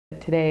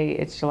Today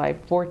it's July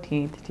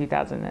 14th,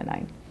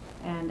 2009.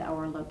 And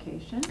our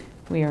location?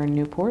 We are in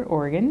Newport,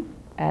 Oregon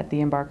at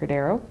the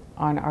Embarcadero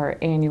on our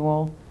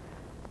annual,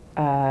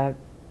 I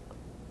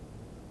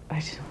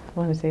just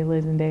want to say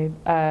Liz and Dave,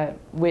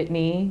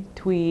 Whitney,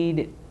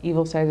 Tweed,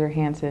 Evil Sizer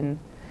Hansen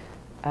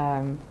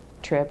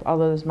trip,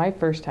 although this is my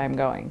first time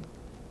going,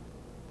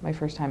 my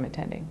first time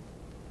attending.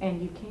 And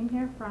you came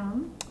here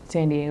from?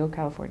 San Diego,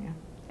 California.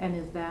 And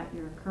is that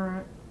your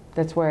current?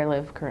 That's where I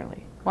live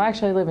currently. Well,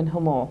 actually I live in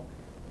Humboldt,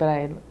 but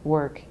I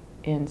work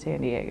in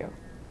San Diego.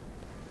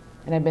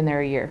 And I've been there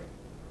a year.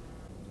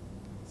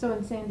 So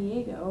in San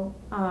Diego,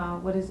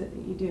 what is it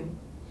that you do?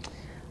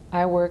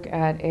 I work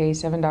at a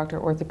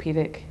 7-doctor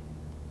orthopedic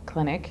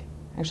clinic.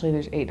 Actually,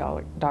 there's 8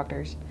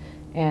 doctors.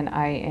 And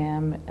I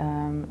am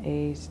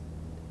a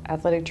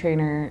athletic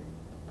trainer,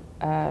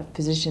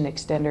 physician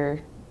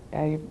extender,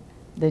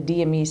 the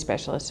DME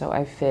specialist. So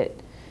I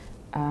fit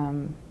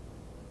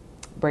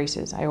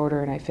braces. I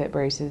order and I fit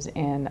braces,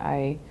 and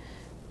I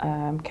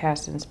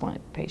cast and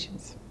splint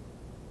patients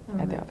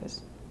at the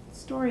office.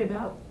 Story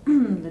about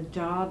the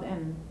job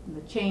and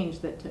the change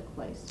that took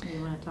place. You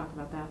want to talk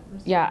about that for a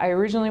second? Yeah, I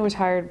originally was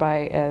hired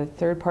by a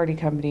third-party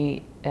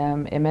company,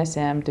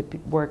 MSM, to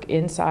work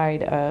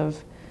inside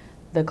of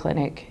the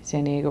clinic,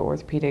 San Diego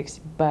Orthopedics,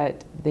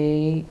 but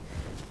they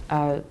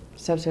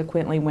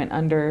subsequently went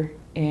under,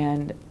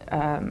 and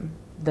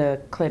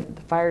the clinic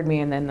fired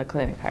me, and then the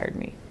clinic hired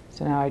me.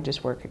 So now I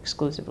just work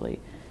exclusively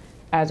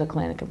as a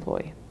clinic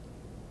employee.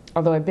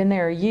 Although I've been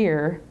there a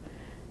year,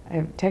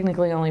 I've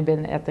technically only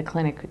been at the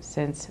clinic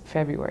since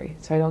February,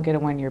 so I don't get a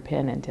 1-year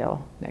pin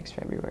until next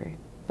February.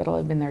 But I'll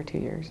have been there 2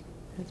 years.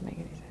 Doesn't make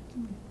any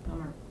sense.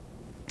 Bummer.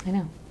 I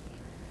know.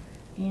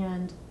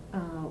 And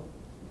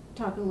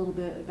talk a little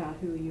bit about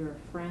who your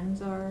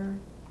friends are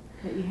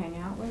that you hang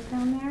out with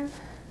down there.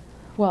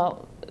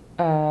 Well,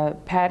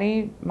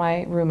 Patty,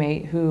 my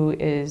roommate, who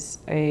is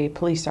a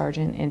police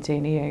sergeant in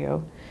San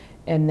Diego,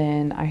 and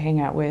then I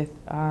hang out with,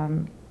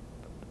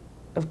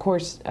 of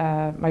course,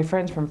 my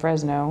friends from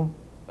Fresno.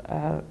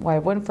 Well, I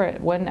have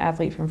one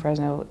athlete from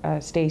Fresno,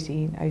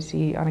 Stacy, I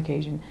see on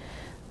occasion.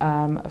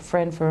 A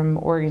friend from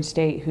Oregon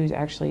State who's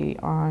actually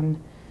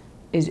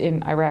is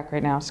in Iraq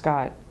right now,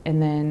 Scott.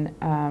 And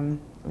then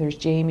there's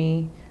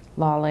Jamie,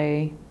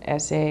 Lale,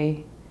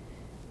 S.A.,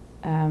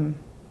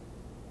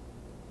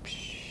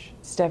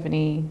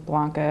 Stephanie,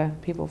 Blanca,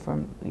 people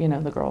from,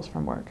 the girls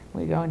from work.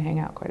 We go and hang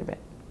out quite a bit.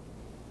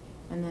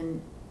 And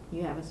then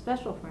you have a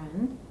special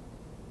friend.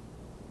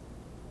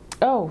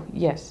 Oh,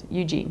 yes,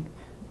 Eugene.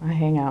 I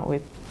hang out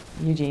with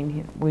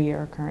Eugene. We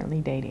are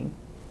currently dating.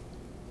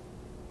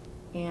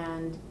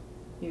 And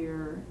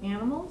your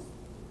animals?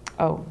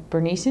 Oh,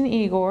 Bernice and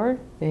Igor,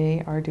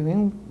 they are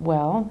doing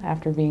well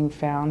after being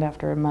found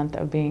after a month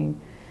of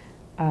being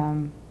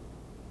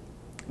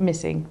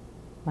missing.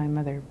 My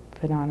mother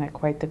put on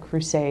quite the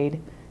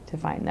crusade to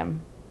find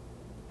them.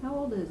 How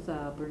old is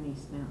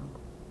Bernice now?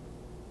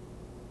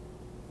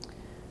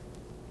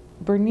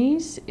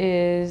 Bernice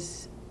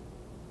is,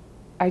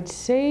 I'd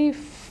say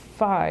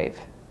 4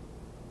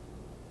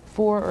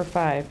 or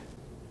 5.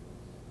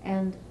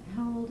 And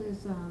how old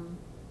is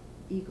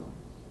Igor?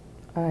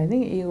 I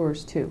think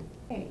Igor's 2.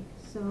 Okay,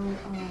 so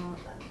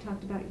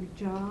talked about your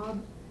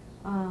job.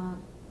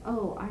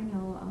 Oh, I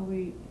know.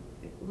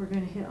 We're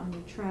going to hit on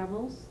your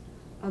travels.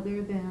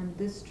 Other than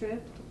this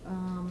trip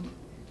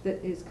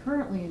that is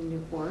currently in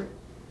Newport,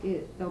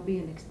 there'll be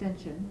an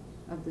extension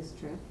of this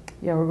trip.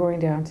 Yeah, we're going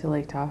down to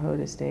Lake Tahoe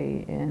to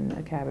stay in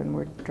a cabin.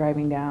 We're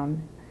driving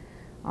down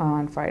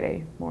on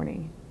Friday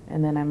morning,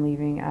 and then I'm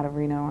leaving out of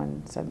Reno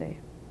on Sunday.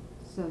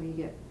 So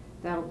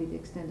that'll be the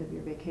extent of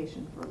your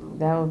vacation for a little bit.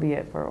 That will be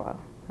it for a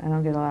while. I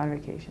don't get a lot of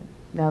vacation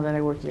now that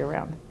I work year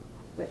round.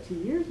 But 2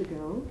 years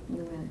ago,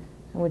 you went.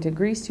 I went to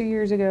Greece 2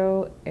 years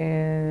ago,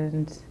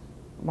 and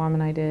Mom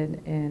and I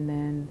did, and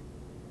then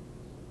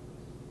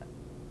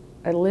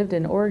I lived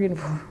in Oregon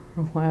for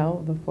a while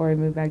before I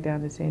moved back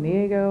down to San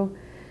Diego,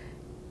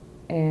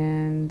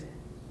 and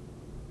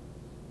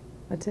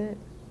that's it.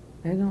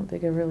 I don't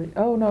think I really,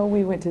 oh no,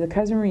 we went to the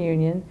cousin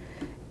reunion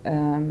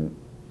in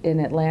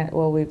Atlanta.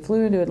 Well, we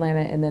flew into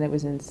Atlanta, and then it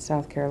was in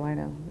South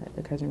Carolina at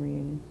the cousin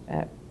reunion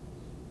at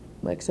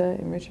Lexa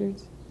and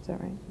Richards. Is that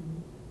right?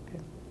 Mm-hmm.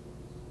 Okay.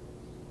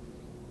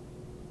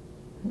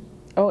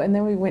 Oh, and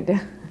then we went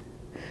down.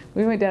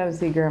 We went down to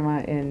see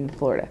Grandma in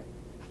Florida.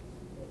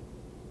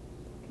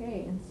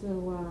 Okay, and so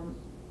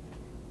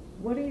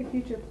what are your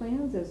future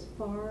plans as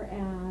far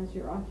as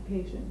your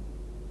occupation?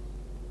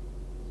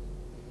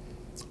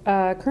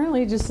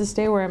 Currently, just to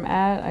stay where I'm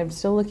at. I'm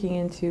still looking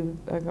into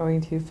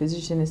going to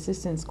physician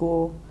assistant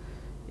school,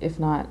 if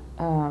not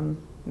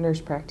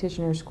nurse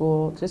practitioner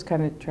school, just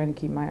kind of trying to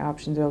keep my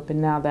options open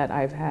now that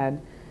I've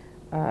had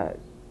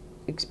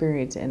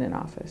experience in an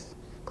office,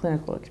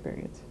 clinical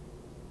experience.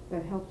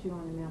 That helped you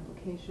on an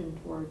application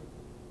toward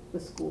the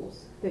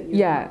schools that you're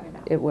talking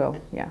about? Yeah, it will,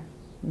 yeah.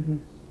 Mm-hmm.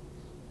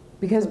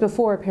 Because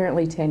before,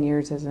 apparently 10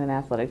 years as an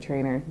athletic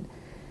trainer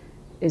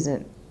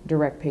isn't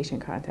direct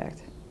patient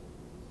contact,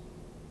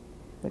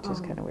 which is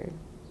kind of weird.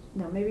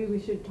 Now, maybe we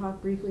should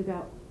talk briefly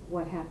about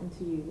what happened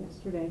to you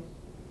yesterday?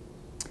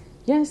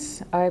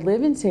 Yes, I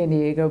live in San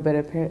Diego, but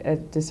I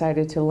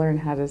decided to learn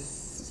how to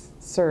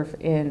surf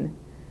in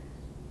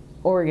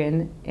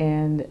Oregon.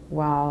 And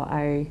while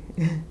I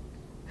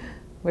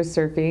was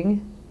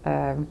surfing,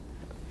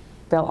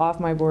 fell off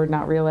my board,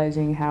 not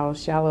realizing how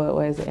shallow it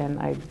was, and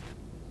I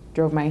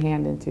drove my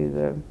hand into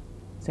the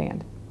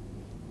sand.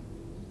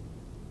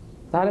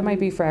 Thought it might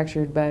be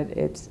fractured, but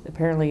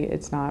apparently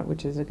it's not,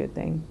 which is a good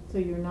thing. So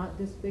you're not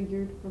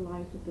disfigured for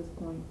life at this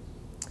point?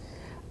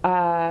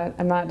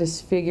 I'm not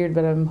disfigured,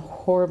 but I'm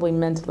horribly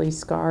mentally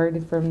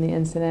scarred from the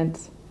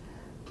incident.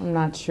 I'm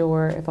not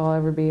sure if I'll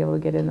ever be able to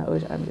get in the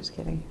ocean. I'm just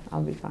kidding.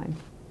 I'll be fine.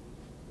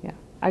 Yeah.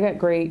 I got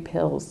great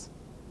pills,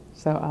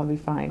 so I'll be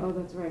fine. Oh,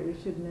 that's right. We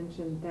should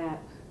mention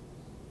that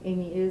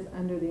Amy is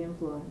under the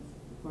influence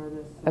for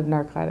this. Of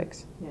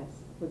narcotics.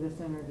 Yes, for this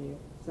interview.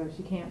 So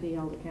she can't be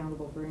held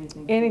accountable for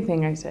anything.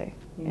 Anything I say.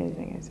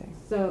 Anything I say.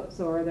 So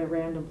are there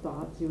random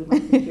thoughts you would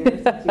like to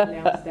share since you've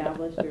now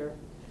established you're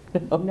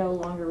no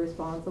longer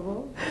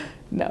responsible?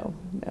 No,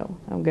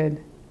 I'm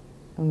good.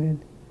 I'm good.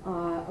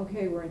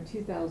 Okay, we're in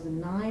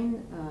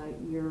 2009.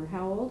 You're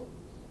how old?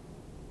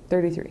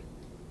 33.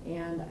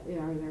 And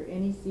are there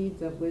any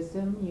seeds of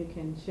wisdom you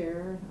can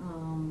share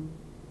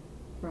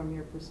from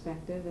your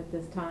perspective at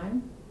this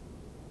time?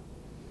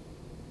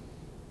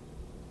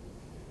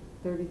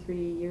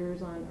 33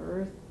 years on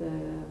Earth,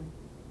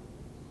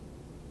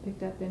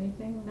 picked up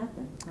anything?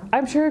 Nothing. Huh?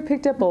 I'm sure I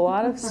picked up a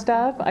lot of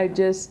stuff. I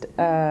just,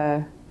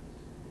 I'm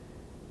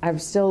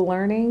still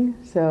learning,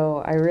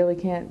 so I really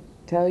can't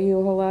tell you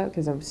a whole lot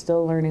because I'm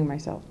still learning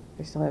myself.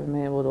 I still haven't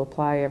been able to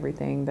apply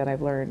everything that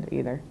I've learned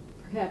either.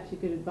 Perhaps you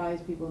could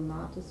advise people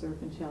not to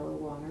surf in shallow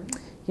water.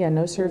 Yeah,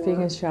 no surfing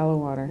Or in shallow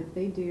water. If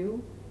they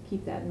do,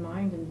 keep that in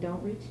mind and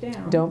don't reach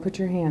down. Don't put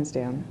your hands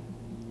down.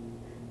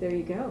 There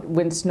you go.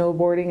 When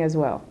snowboarding as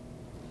well.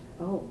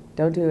 Oh.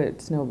 Don't do it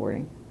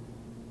snowboarding.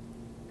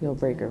 You'll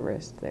break a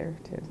wrist there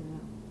too.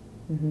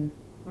 Yeah. Mm-hmm.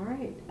 All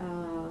right.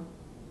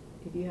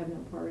 If you have no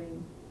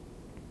parting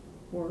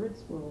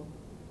words, we'll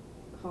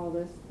call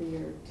this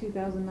your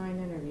 2009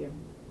 interview.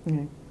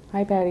 Okay.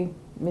 Hi, Patty.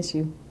 Miss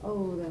you.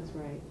 Oh, that's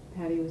right.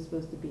 Patty was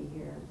supposed to be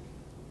here,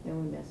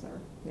 and we miss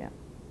her. Yeah.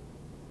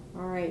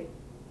 All right.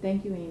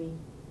 Thank you, Amy.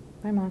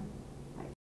 Bye, Mom.